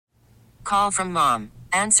call from mom.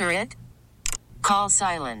 Answer it. Call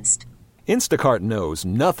silenced. Instacart knows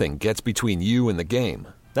nothing gets between you and the game.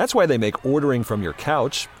 That's why they make ordering from your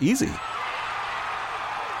couch easy.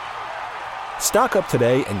 Stock up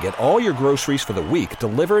today and get all your groceries for the week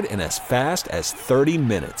delivered in as fast as 30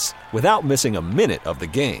 minutes without missing a minute of the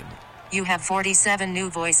game. You have 47 new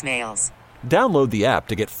voicemails. Download the app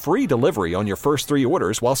to get free delivery on your first 3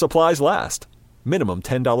 orders while supplies last. Minimum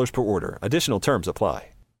 $10 per order. Additional terms apply.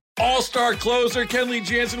 All-star closer Kenley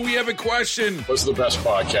Jansen, we have a question. What's the best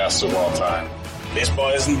podcast of all time? Baseball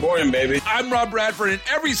isn't boring, baby. I'm Rob Bradford, and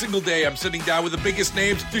every single day I'm sitting down with the biggest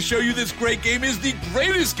names to show you this great game is the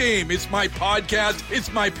greatest game. It's my podcast.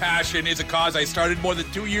 It's my passion. It's a cause I started more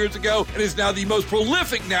than 2 years ago and is now the most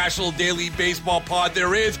prolific national daily baseball pod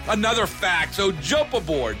there is. Another fact, so jump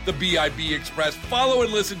aboard the BIB Express. Follow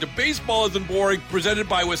and listen to Baseball Isn't Boring, presented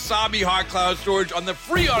by Wasabi Hot Cloud Storage on the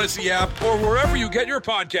free Odyssey app or wherever you get your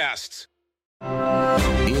podcasts.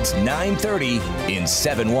 It's 9:30 in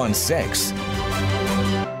 716.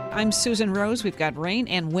 I'm Susan Rose. We've got rain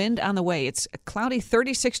and wind on the way. It's cloudy,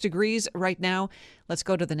 36 degrees right now. Let's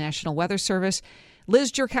go to the National Weather Service.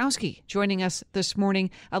 Liz Jerkowski joining us this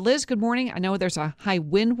morning. Liz, good morning. I know there's a high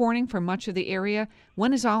wind warning for much of the area.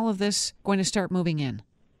 When is all of this going to start moving in?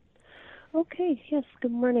 Okay, yes,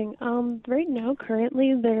 good morning. Right now,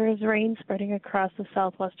 currently, there is rain spreading across the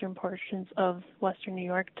southwestern portions of western New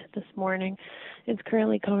York this morning. It's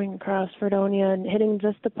currently coming across Fredonia and hitting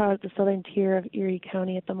just about the southern tier of Erie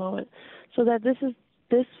County at the moment. So that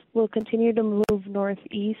this will continue to move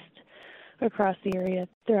northeast across the area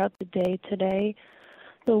throughout the day today.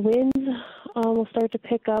 The winds will start to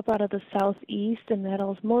pick up out of the southeast, and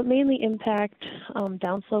that'll mainly impact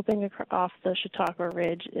downsloping off the Chautauqua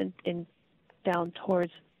Ridge and down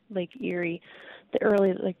towards Lake Erie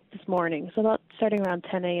this morning. So about starting around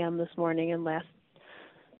 10 a.m. this morning and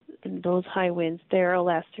those high winds there will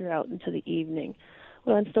last throughout into the evening.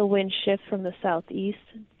 Once the wind shifts from the southeast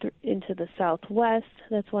into the southwest,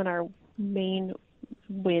 that's when our main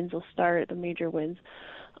winds will start, the major winds,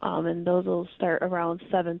 and those will start around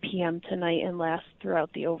 7 p.m. tonight and last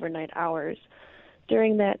throughout the overnight hours.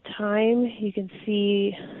 During that time, you can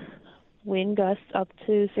see wind gusts up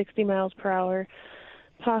to 60 miles per hour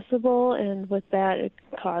possible, and with that, it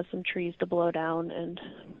caused some trees to blow down and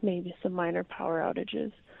maybe some minor power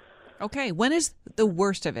outages. Okay, when is the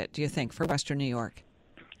worst of it, do you think, for western New York?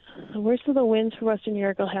 The worst of the winds for western New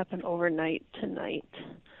York will happen overnight tonight.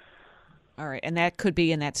 All right, and that could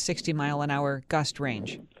be in that 60-mile-an-hour gust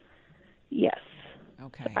range? Yes.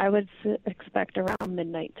 Okay. I would expect around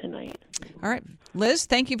midnight tonight. All right. Liz,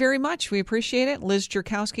 thank you very much. We appreciate it. Liz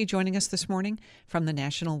Jerkowski joining us this morning from the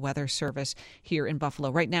National Weather Service here in Buffalo.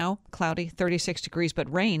 Right now, cloudy, 36 degrees,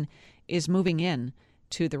 but rain is moving in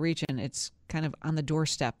to the region. It's kind of on the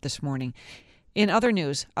doorstep this morning. In other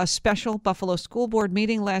news, a special Buffalo School Board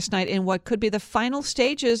meeting last night in what could be the final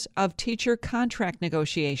stages of teacher contract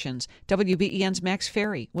negotiations. WBEN's Max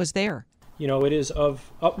Ferry was there. You know, it is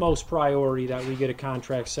of utmost priority that we get a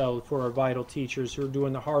contract settled for our vital teachers who are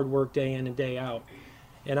doing the hard work day in and day out.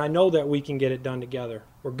 And I know that we can get it done together.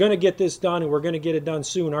 We're going to get this done, and we're going to get it done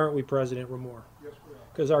soon, aren't we, President Rumore? Yes, we are.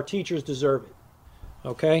 Because our teachers deserve it.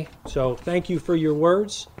 Okay? So thank you for your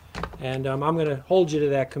words, and I'm going to hold you to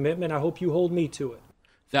that commitment. I hope you hold me to it.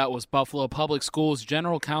 That was Buffalo Public Schools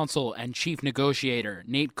General Counsel and Chief Negotiator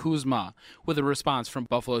Nate Kuzma, with a response from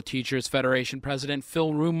Buffalo Teachers Federation President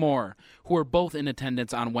Phil Rumore, who were both in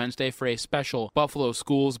attendance on Wednesday for a special Buffalo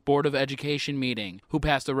Schools Board of Education meeting, who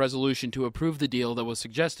passed a resolution to approve the deal that was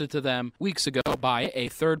suggested to them weeks ago by a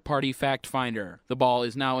third-party fact finder. The ball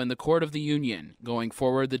is now in the court of the union. Going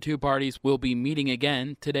forward, the two parties will be meeting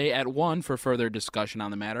again today at 1 for further discussion on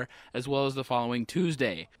the matter, as well as the following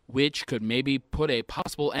Tuesday, which could maybe put a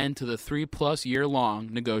possible end to the 3+ year-long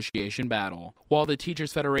negotiation battle. While the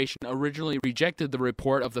Teachers Federation originally rejected the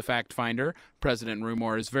report of the fact finder, President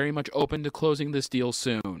Rumore is very much open to closing this deal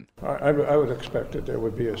soon. I would expect that there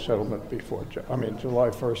would be a settlement before. July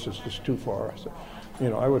 1st is just too far. So,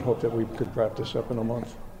 I would hope that we could wrap this up in a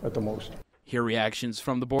month at the most. Hear reactions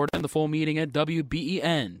from the board and the full meeting at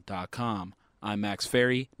WBEN.com. I'm Max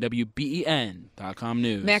Ferry, WBEN.com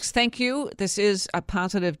News. Max, thank you. This is a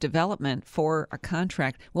positive development for a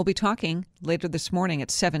contract. We'll be talking later this morning at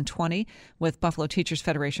 7:20 with Buffalo Teachers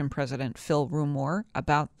Federation President Phil Rumore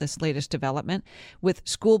about this latest development, with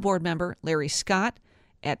school board member Larry Scott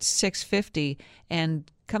at 6:50.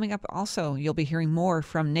 And coming up also, you'll be hearing more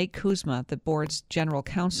from Nate Kuzma, the board's general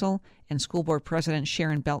counsel, and school board president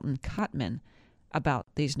Sharon Belton-Cotman about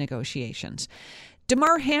these negotiations.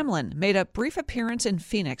 Damar Hamlin made a brief appearance in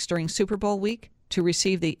Phoenix during Super Bowl week to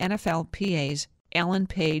receive the NFLPA's Alan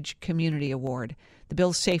Page Community Award. The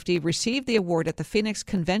Bill's safety received the award at the Phoenix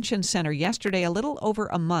Convention Center yesterday, a little over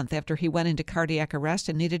a month after he went into cardiac arrest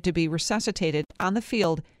and needed to be resuscitated on the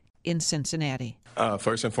field in Cincinnati.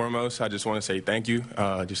 First and foremost, I just want to say thank you.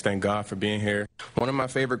 Just thank God for being here. One of my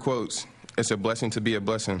favorite quotes, it's a blessing to be a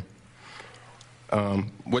blessing.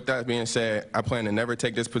 With that being said, I plan to never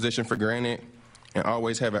take this position for granted and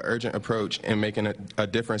always have an urgent approach in making a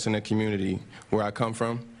difference in the community where I come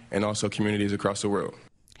from and also communities across the world.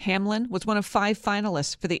 Hamlin was one of 5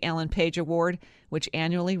 finalists for the Alan Page Award, which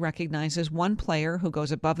annually recognizes one player who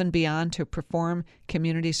goes above and beyond to perform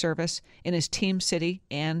community service in his team city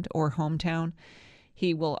and or hometown.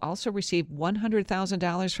 He will also receive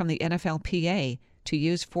 $100,000 from the NFLPA to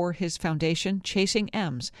use for his foundation, Chasing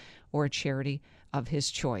M's, or a charity of his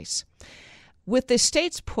choice. With the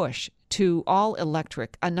state's push to all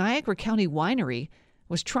electric, a Niagara County winery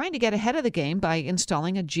was trying to get ahead of the game by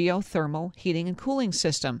installing a geothermal heating and cooling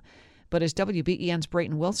system. But as WBEN's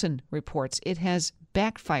Brayton Wilson reports, it has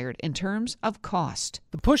backfired in terms of cost.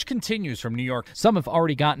 The push continues from New York. Some have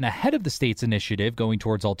already gotten ahead of the state's initiative, going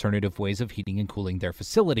towards alternative ways of heating and cooling their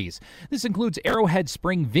facilities. This includes Arrowhead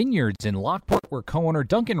Spring Vineyards in Lockport, where co-owner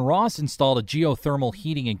Duncan Ross installed a geothermal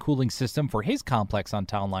heating and cooling system for his complex on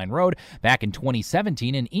Town Line Road back in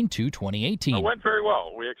 2017 and into 2018. It went very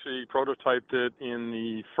well. We actually prototyped it in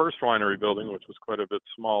the first winery building, which was quite a bit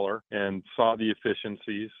smaller, and saw the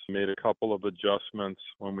efficiencies, made a couple of adjustments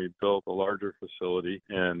when we built a larger facility.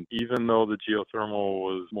 And even though the geothermal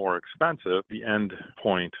was more expensive, the end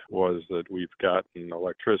point was that we've gotten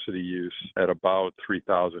electricity use at about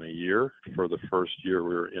 $3,000 a year for the first year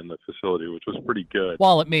we were in the facility, which was pretty good.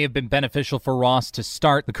 While it may have been beneficial for Ross to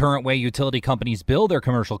start, the current way utility companies bill their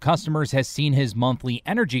commercial customers has seen his monthly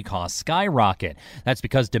energy costs skyrocket. That's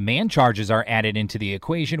because demand charges are added into the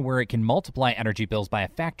equation, where it can multiply energy bills by a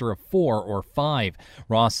factor of 4 or 5.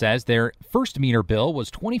 Ross says their first meter bill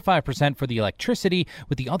was 25% for the electricity,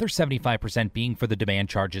 with the other 75% being for the demand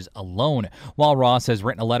charges alone. While Ross has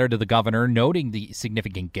written a letter to the governor noting the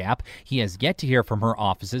significant gap, he has yet to hear from her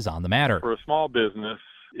offices on the matter. For a small business,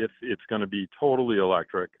 if it's going to be totally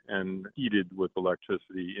electric and heated with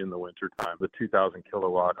electricity in the wintertime, the 2,000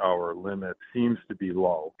 kilowatt hour limit seems to be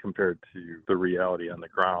low compared to the reality on the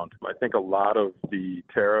ground. I think a lot of the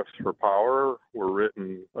tariffs for power were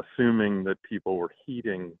written assuming that people were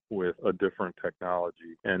heating with a different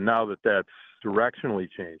technology. And now that that's directionally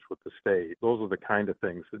changed with the state, those are the kind of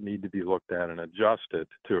things that need to be looked at and adjusted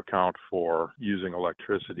to account for using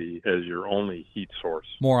electricity as your only heat source.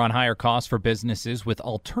 More on higher costs for businesses with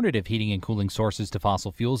alternative heating and cooling sources to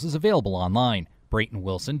fossil fuels is available online. Brayton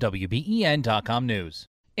Wilson, WBEN.com News.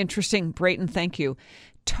 Interesting, Brayton, thank you.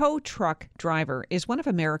 Tow truck driver is one of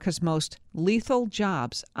America's most lethal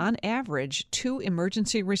jobs. On average, 2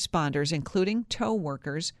 emergency responders, including tow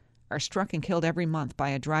workers, are struck and killed every month by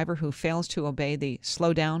a driver who fails to obey the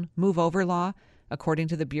slow down, move over law, according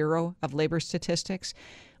to the Bureau of Labor Statistics.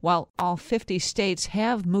 While all 50 states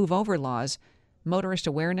have move over laws, motorist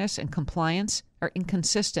awareness and compliance are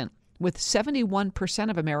inconsistent, with 71%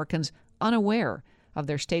 of Americans unaware of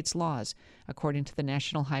their state's laws, according to the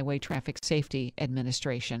National Highway Traffic Safety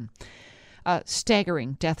Administration. A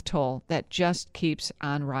staggering death toll that just keeps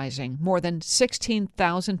on rising. More than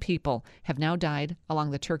 16,000 people have now died along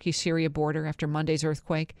the Turkey-Syria border after Monday's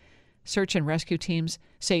earthquake. Search and rescue teams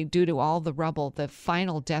say due to all the rubble, the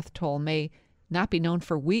final death toll may not be known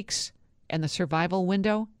for weeks, and the survival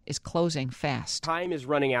window is closing fast. Time is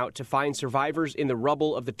running out to find survivors in the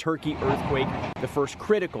rubble of the Turkey earthquake. The first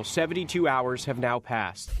critical 72 hours have now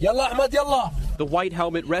passed. Yalla Ahmed, yalla! The White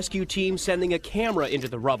Helmet rescue team sending a camera into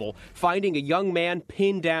the rubble, finding a young man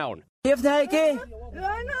pinned down. After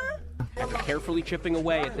carefully chipping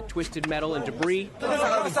away at the twisted metal and debris, they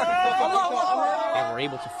were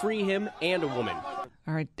able to free him and a woman.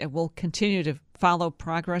 All right, we'll continue to follow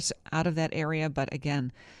progress out of that area, but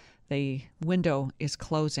again, the window is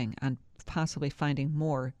closing on possibly finding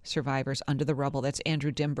more survivors under the rubble. That's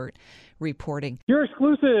Andrew Dimbert reporting. Your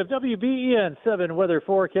exclusive WBEN 7 weather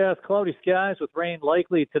forecast. Cloudy skies with rain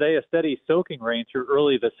likely today. A steady soaking rain through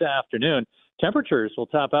early this afternoon. Temperatures will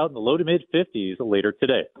top out in the low to mid-50s later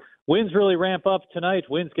today. Winds really ramp up tonight.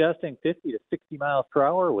 Winds gusting 50 to 60 miles per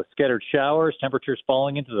hour with scattered showers. Temperatures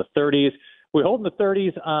falling into the 30s. We hold in the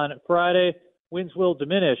 30s on Friday. Winds will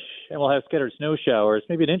diminish, and we'll have scattered snow showers,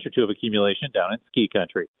 maybe an inch or two of accumulation down in ski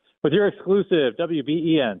country. With your exclusive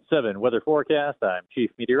WBEN 7 weather forecast, I'm Chief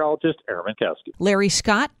Meteorologist Aaron Minkowski. Larry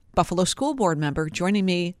Scott, Buffalo School Board member, joining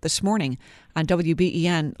me this morning on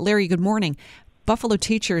WBEN. Larry, good morning. Buffalo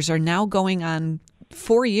teachers are now going on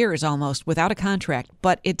 4 years almost without a contract,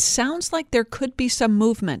 but it sounds like there could be some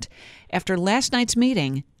movement. After last night's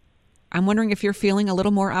meeting, I'm wondering if you're feeling a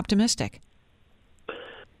little more optimistic.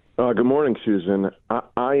 Good morning, Susan.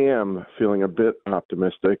 I am feeling a bit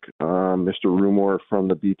optimistic. Mr. Rumore from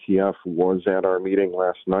the BTF was at our meeting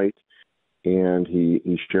last night, and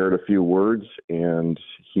he shared a few words, and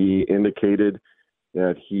he indicated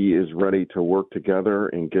that he is ready to work together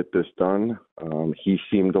and get this done. He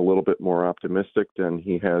seemed a little bit more optimistic than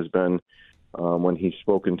he has been when he's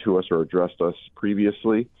spoken to us or addressed us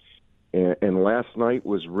previously. And last night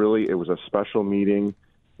was it was a special meeting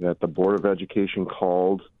that the Board of Education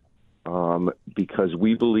called because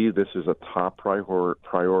we believe this is a top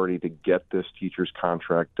priority to get this teacher's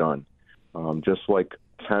contract done. Just like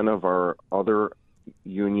 10 of our other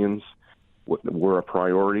unions were a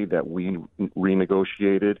priority that we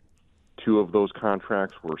renegotiated. 2 of those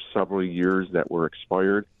contracts were several years that were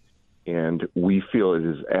expired, and we feel it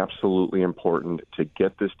is absolutely important to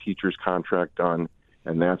get this teacher's contract done,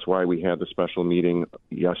 and that's why we had the special meeting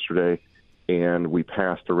yesterday, and we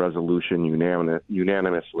passed a resolution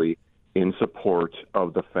unanimously in support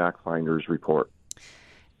of the fact finder's report.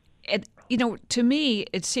 To me,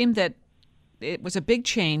 it seemed that it was a big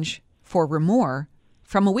change for Rumore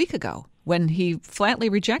from a week ago when he flatly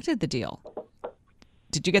rejected the deal.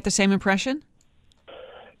 Did you get the same impression?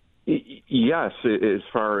 Yes, as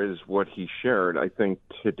far as what he shared. I think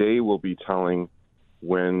today will be telling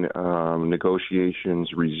when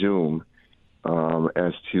negotiations resume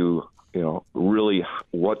as to really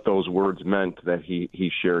what those words meant that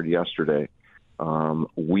he shared yesterday.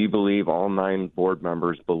 We believe, all 9 board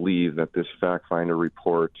members believe, that this fact finder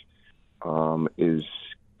report is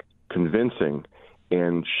convincing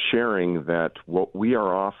and sharing that what we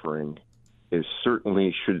are offering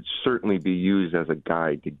should certainly be used as a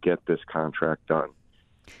guide to get this contract done.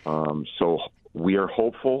 So we are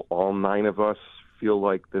hopeful. All 9 of us feel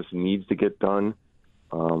like this needs to get done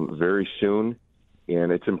very soon.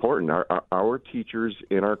 And it's important. Our teachers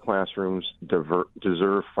in our classrooms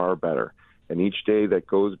deserve far better. And each day that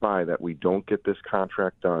goes by that we don't get this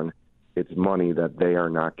contract done, it's money that they are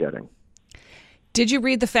not getting. Did you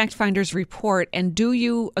read the fact finder's report, and do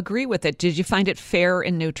you agree with it? Did you find it fair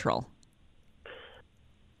and neutral?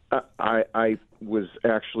 I was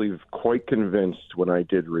actually quite convinced when I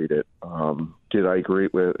did read it. Did I agree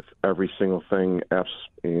with every single thing?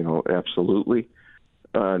 Absolutely.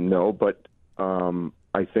 No, but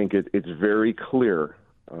I think it's very clear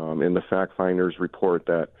in the fact finder's report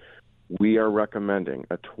that we are recommending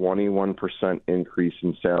a 21% increase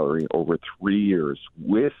in salary over 3 years,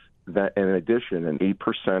 with that, in addition, an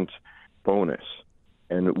 8% bonus.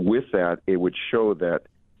 And with that, it would show that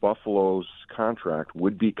Buffalo's contract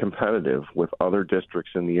would be competitive with other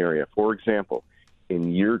districts in the area. For example,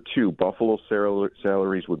 in year 2, Buffalo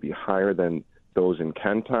salaries would be higher than those in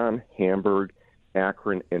Kenton, Hamburg,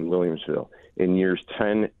 Akron, and Williamsville. In years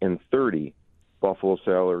 10 and 30, Buffalo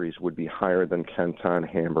salaries would be higher than Kenton,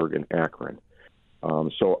 Hamburg, and Akron.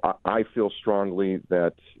 So I feel strongly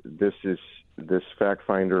that this fact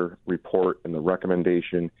finder report and the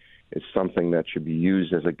recommendation is something that should be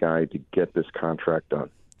used as a guide to get this contract done.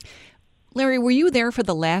 Larry, were you there for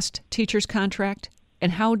the last teacher's contract?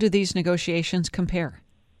 And how do these negotiations compare?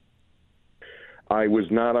 I was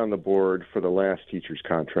not on the board for the last teacher's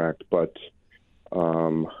contract, but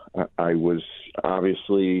I was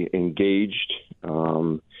obviously engaged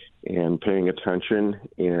and paying attention.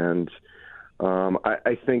 And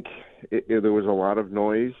I think there was a lot of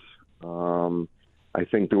noise. I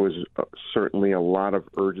think there was certainly a lot of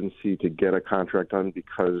urgency to get a contract done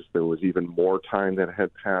because there was even more time that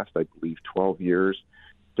had passed, I believe 12 years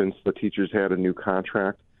since the teachers had a new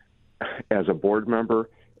contract. As a board member,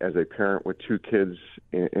 as a parent with 2 kids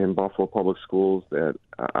in Buffalo Public Schools that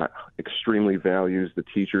extremely values the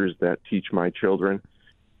teachers that teach my children,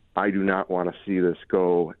 I do not want to see this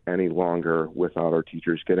go any longer without our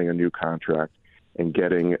teachers getting a new contract and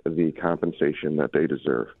getting the compensation that they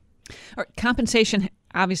deserve. Compensation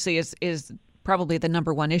obviously is probably the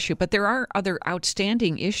number one issue, but there are other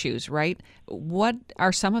outstanding issues, right? What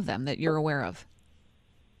are some of them that you're aware of?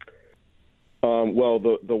 Well,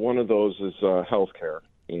 the one of those is health care.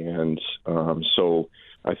 And so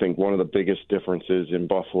I think one of the biggest differences in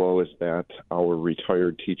Buffalo is that our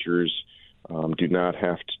retired teachers do not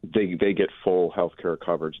have to, they get full health care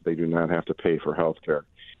coverage. They do not have to pay for health care.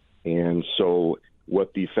 And so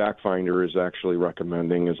what the fact finder is actually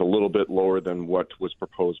recommending is a little bit lower than what was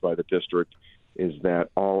proposed by the district, is that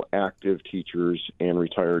all active teachers and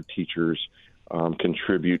retired teachers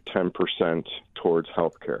contribute 10% towards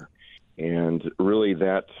health care. And really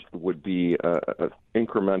that would be an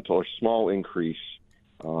incremental or small increase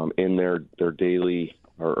in their daily,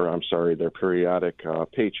 their periodic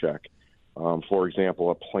paycheck. For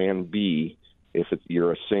example, a Plan B, if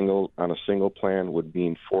you're on a single plan, would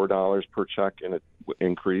mean $4 per check in an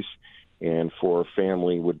increase, and for a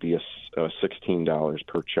family would be a $16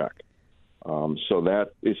 per check. So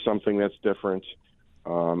that is something that's different.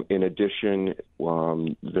 In addition,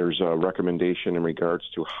 there's a recommendation in regards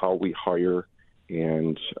to how we hire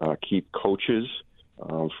and keep coaches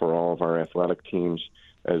for all of our athletic teams,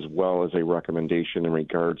 as well as a recommendation in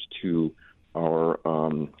regards to our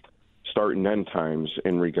start and end times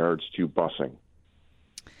in regards to busing.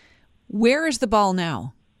 Where is the ball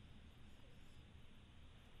now?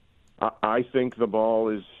 I think the ball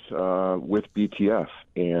is with BTF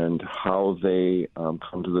and how they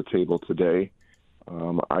come to the table today.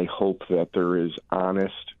 I hope that there is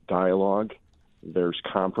honest dialogue. There's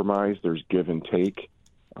compromise. There's give and take.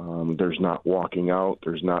 There's not walking out.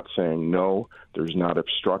 There's not saying no. There's not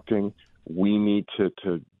obstructing. We need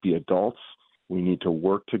to be adults. We need to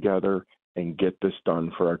work together and get this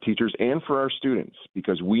done for our teachers and for our students,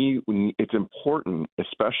 because it's important,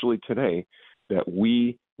 especially today, that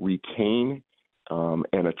we retain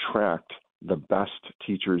and attract the best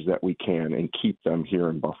teachers that we can and keep them here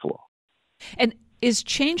in Buffalo. And is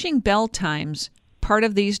changing bell times part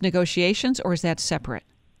of these negotiations, or is that separate?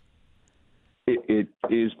 It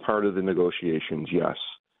is part of the negotiations, yes.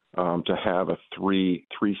 To have a three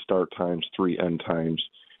start times, 3 end times,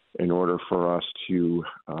 in order for us to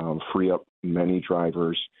free up many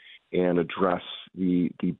drivers and address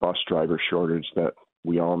the bus driver shortage that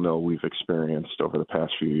we all know we've experienced over the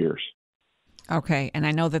past few years. Okay, and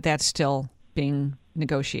I know that that's still being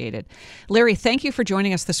negotiated. Larry, thank you for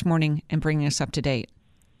joining us this morning and bringing us up to date.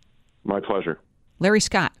 My pleasure. Larry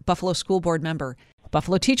Scott, Buffalo School Board member.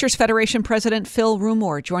 Buffalo Teachers Federation President Phil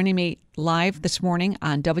Rumore joining me live this morning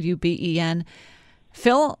on WBEN.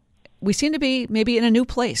 Phil, we seem to be maybe in a new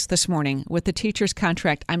place this morning with the teachers'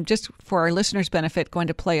 contract. I'm just, for our listeners' benefit, going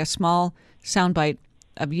to play a small soundbite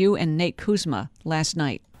of you and Nate Kuzma last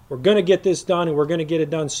night. We're going to get this done, and we're going to get it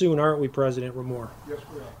done soon, aren't we, President Rumore? Yes,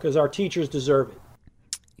 we are. Because our teachers deserve it.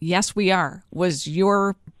 Yes, we are. Was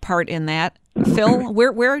your part in that? Phil,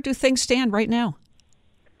 where do things stand right now?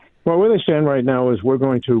 Well, where they stand right now is we're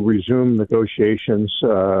going to resume negotiations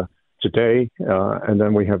today, and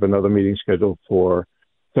then we have another meeting scheduled for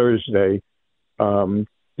Thursday.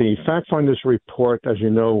 The fact finders report, as you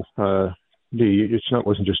know,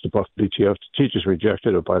 wasn't just the BTF. The teachers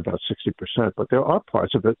rejected it by about 60%, but there are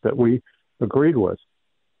parts of it that we agreed with.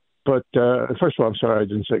 But first of all, I'm sorry I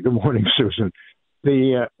didn't say good morning, Susan.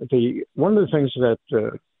 The one of the things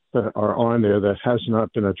that are on there that has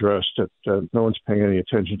not been addressed, that no one's paying any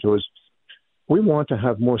attention to, is we want to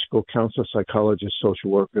have more school counselors, psychologists,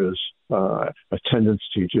 social workers, attendance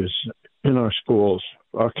teachers in our schools.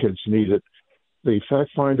 Our kids need it. The fact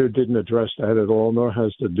finder didn't address that at all, nor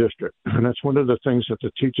has the district. And that's one of the things that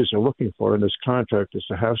the teachers are looking for in this contract, is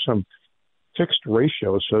to have some fixed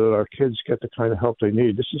ratios so that our kids get the kind of help they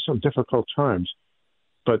need. This is some difficult times,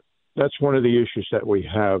 but that's one of the issues that we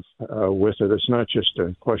have with it. It's not just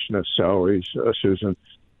a question of salaries, Susan.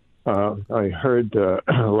 I heard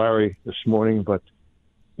Larry this morning, but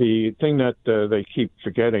the thing that they keep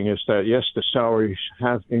forgetting is that, yes, the salaries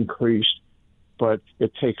have increased, but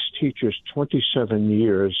it takes teachers 27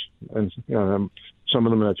 years, and some of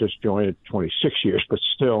them that just joined 26 years, but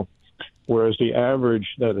still, whereas the average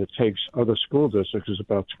that it takes other school districts is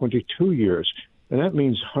about 22 years. And that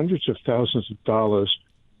means hundreds of thousands of dollars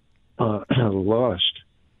lost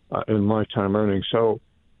in lifetime earnings. So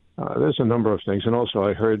there's a number of things. And also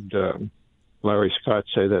I heard Larry Scott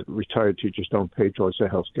say that retired teachers don't pay towards their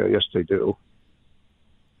health care. Yes, they do.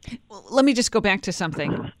 Well, let me just go back to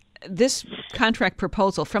something. This contract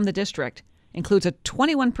proposal from the district includes a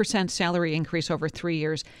 21% salary increase over 3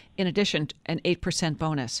 years, in addition to an 8%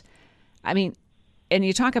 bonus. I mean, and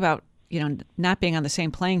you talk about, not being on the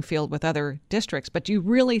same playing field with other districts, but do you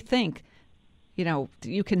really think,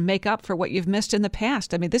 you can make up for what you've missed in the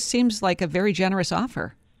past? I mean, this seems like a very generous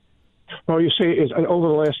offer. Well, you see, over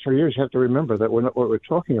the last 3 years, you have to remember that what we're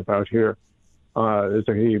talking about here,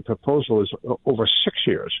 the proposal is over 6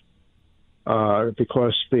 years.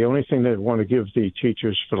 Because the only thing they want to give the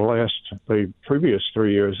teachers for the previous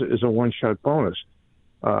 3 years is a one-shot bonus.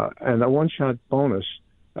 And a one-shot bonus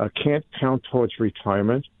can't count towards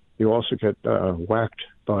retirement. You also get whacked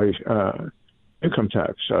by income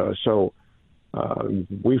tax. So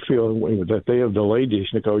we feel that they have delayed these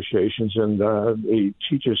negotiations, and the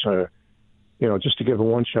teachers are, just to give a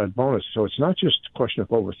one-shot bonus. So it's not just a question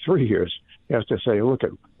of over 3 years. You have to say, look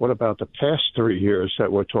at what about the past 3 years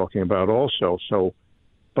that we're talking about also. So,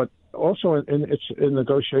 but also in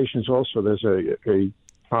negotiations. Also, there's a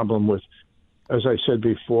problem with, as I said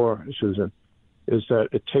before, Susan, is that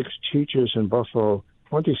it takes teachers in Buffalo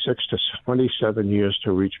 26 to 27 years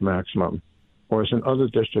to reach maximum, whereas in other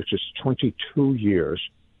districts it's 22 years.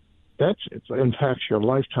 That impacts your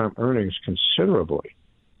lifetime earnings considerably.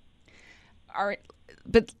 All right,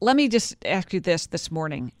 but let me just ask you this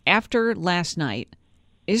morning. After last night,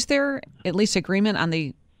 is there at least agreement on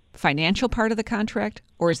the financial part of the contract,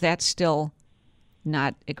 or is that still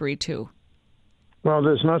not agreed to? Well,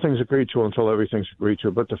 there's nothing's agreed to until everything's agreed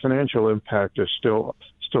to, but the financial impact is still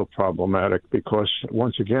problematic because,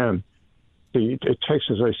 once again, it takes,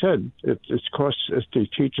 as I said, it costs the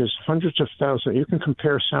teachers hundreds of thousands. You can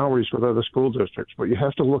compare salaries with other school districts, but you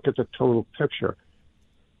have to look at the total picture.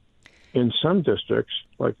 In some districts,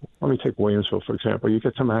 like let me take Williamsville, for example, you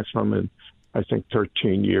get to maximum in, I think,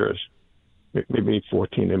 13 years, maybe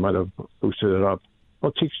 14. They might have boosted it up.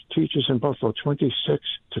 Well, teachers in Buffalo, 26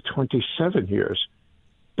 to 27 years.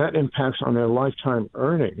 That impacts on their lifetime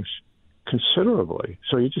earnings considerably.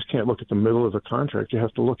 So you just can't look at the middle of the contract. You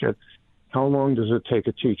have to look at how long does it take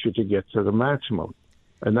a teacher to get to the maximum.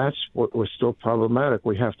 And that's what was still problematic.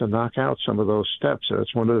 We have to knock out some of those steps.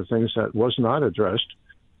 That's one of the things that was not addressed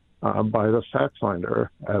by the fact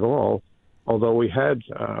finder at all, although we had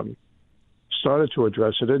started to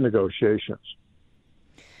address it in negotiations.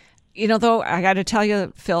 You know, though, I got to tell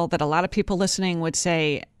you, Phil, that a lot of people listening would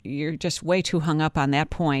say you're just way too hung up on that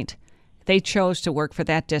point. They chose to work for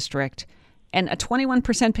that district. And a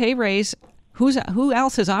 21% pay raise, who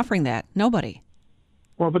else is offering that? Nobody.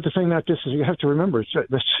 Well, but the thing that this is, you have to remember, it's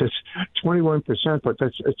 21%, but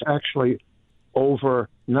it's actually over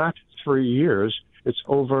not 3 years, it's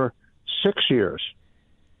over 6 years.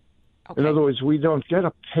 Okay. In other words, we don't get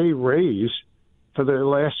a pay raise for the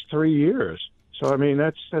last 3 years. So, I mean,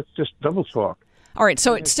 that's just double talk. All right,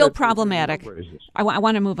 so it's still problematic. I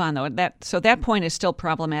want to move on, though. That point is still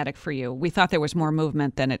problematic for you. We thought there was more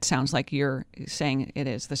movement than it sounds like you're saying it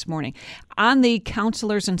is this morning. On the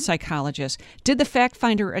counselors and psychologists, did the fact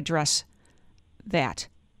finder address that?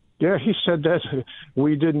 Yeah, he said that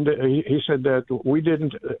we didn't. He said that we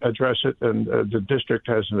didn't address it, and the district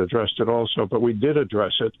hasn't addressed it also. But we did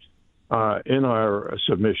address it in our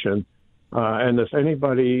submission. And if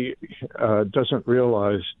anybody doesn't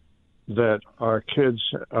realize that our kids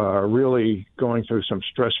are really going through some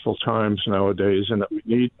stressful times nowadays and that we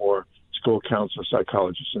need more school counselors,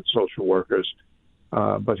 psychologists, and social workers,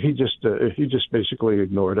 but he just basically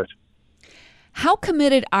ignored it. How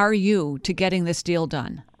committed are you to getting this deal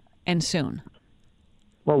done, and soon?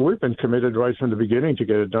 Well, we've been committed right from the beginning to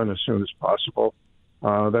get it done as soon as possible.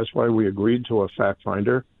 That's why we agreed to a fact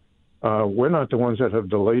finder. We're not the ones that have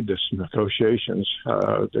delayed this negotiations.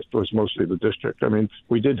 This was mostly the district. I mean,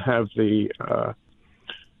 we did have the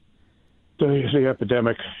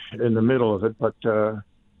epidemic in the middle of it, but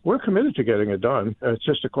we're committed to getting it done. It's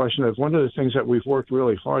just a question of one of the things that we've worked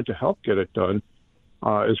really hard to help get it done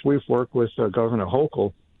is we've worked with Governor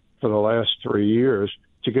Hochul for the last 3 years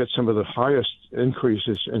to get some of the highest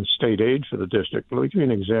increases in state aid for the district. Let me give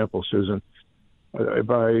you an example, Susan.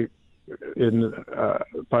 By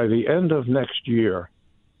the end of next year,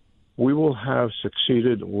 we will have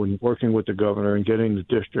succeeded when working with the governor and getting the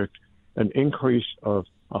district an increase of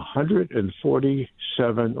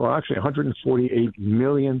 $148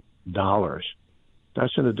 million.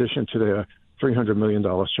 That's in addition to the $300 million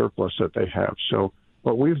surplus that they have. So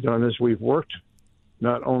what we've done is we've worked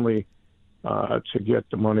not only to get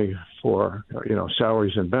the money for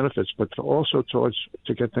salaries and benefits, but also to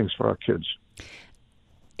get things for our kids.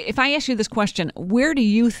 If I ask you this question, where do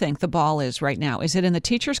you think the ball is right now? Is it in the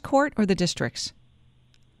teacher's court or the district's?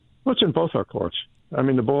 Well, it's in both our courts. I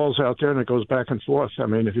mean, the ball's out there and it goes back and forth. I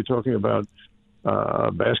mean, if you're talking about a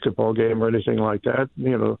basketball game or anything like that,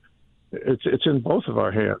 it's in both of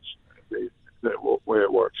our hands the way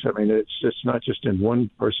it works. I mean, it's not just in one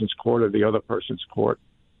person's court or the other person's court.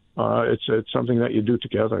 It's something that you do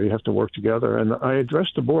together. You have to work together. And I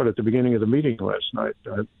addressed the board at the beginning of the meeting last night.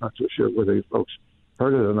 I'm not too sure whether you folks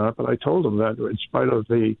heard it or not, but I told them that in spite of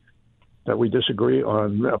that we disagree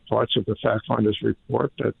on parts of the fact finder's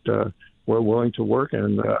report, that we're willing to work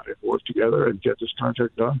together and get this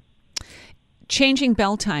contract done. Changing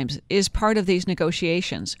bell times is part of these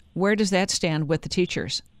negotiations. Where does that stand with the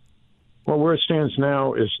teachers? Well, where it stands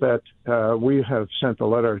now is that we have sent a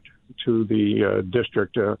letter to the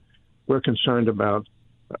district. We're concerned about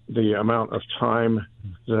the amount of time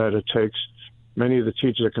that it takes. Many of the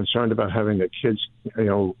teachers are concerned about having the kids,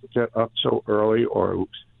 get up so early or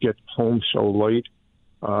get home so late.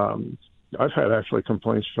 I've had actually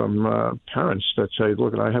complaints from parents that say,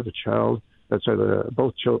 look, I have a child that's at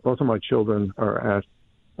both of my children are at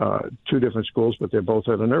two different schools, but they're both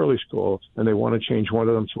at an early school, and they want to change one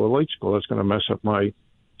of them to a late school. That's going to mess up my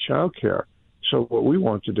child care. So what we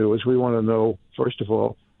want to do is we want to know, first of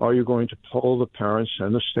all, are you going to poll the parents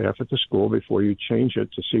and the staff at the school before you change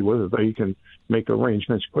it to see whether they can make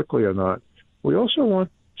arrangements quickly or not? We also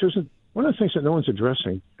want, Susan, one of the things that no one's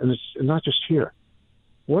addressing, and it's not just here,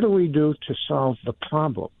 what do we do to solve the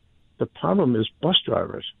problem? The problem is bus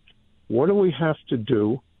drivers. What do we have to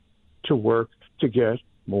do to work to get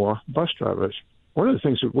more bus drivers? One of the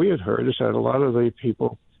things that we had heard is that a lot of the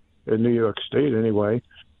people in New York State, anyway,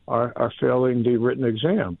 are failing the written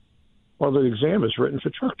exam. Well, the exam is written for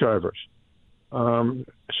truck drivers.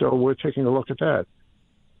 So we're taking a look at that.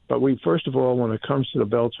 But we, first of all, when it comes to the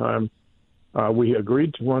bell time, we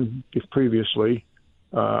agreed to one previously.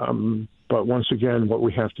 But once again, what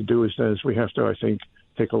we have to do is we have to, I think,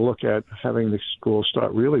 take a look at having the school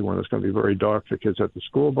start really when it's going to be very dark for kids at the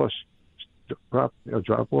school bus,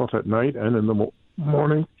 drop off at night and in the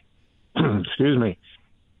morning. Excuse me.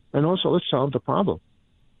 And also, let's solve the problem.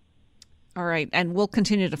 All right. And we'll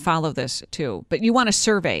continue to follow this, too. But you want a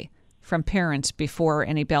survey from parents before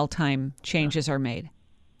any bell time changes are made?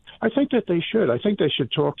 I think that they should. I think they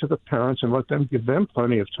should talk to the parents and give them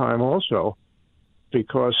plenty of time also,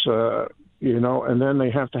 because, and then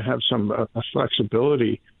they have to have some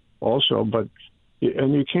flexibility also.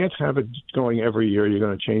 And you can't have it going every year. You're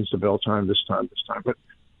going to change the bell time this time.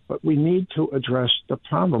 But we need to address the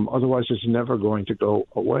problem. Otherwise, it's never going to go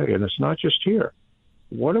away. And it's not just here.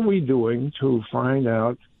 What are we doing to find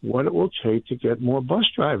out what it will take to get more bus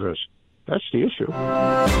drivers? That's the issue.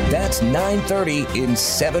 That's 9:30 in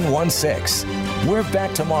 716. We're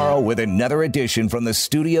back tomorrow with another edition from the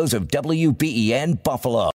studios of WBEN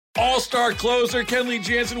Buffalo. All-star closer Kenley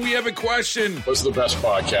Jansen, we have a question. What's the best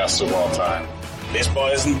podcast of all time? Baseball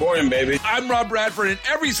isn't boring, baby. I'm Rob Bradford, and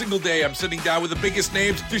every single day I'm sitting down with the biggest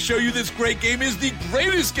names to show you this great game is the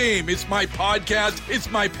greatest game. It's my podcast.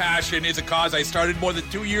 It's my passion. It's a cause I started more than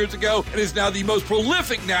 2 years ago and is now the most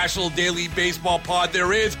prolific national daily baseball pod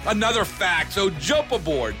there is. Another fact, so jump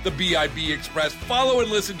aboard the BIB Express. Follow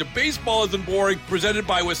and listen to Baseball Isn't Boring, presented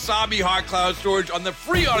by Wasabi Hot Cloud Storage on the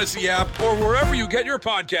free Odyssey app or wherever you get your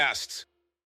podcasts.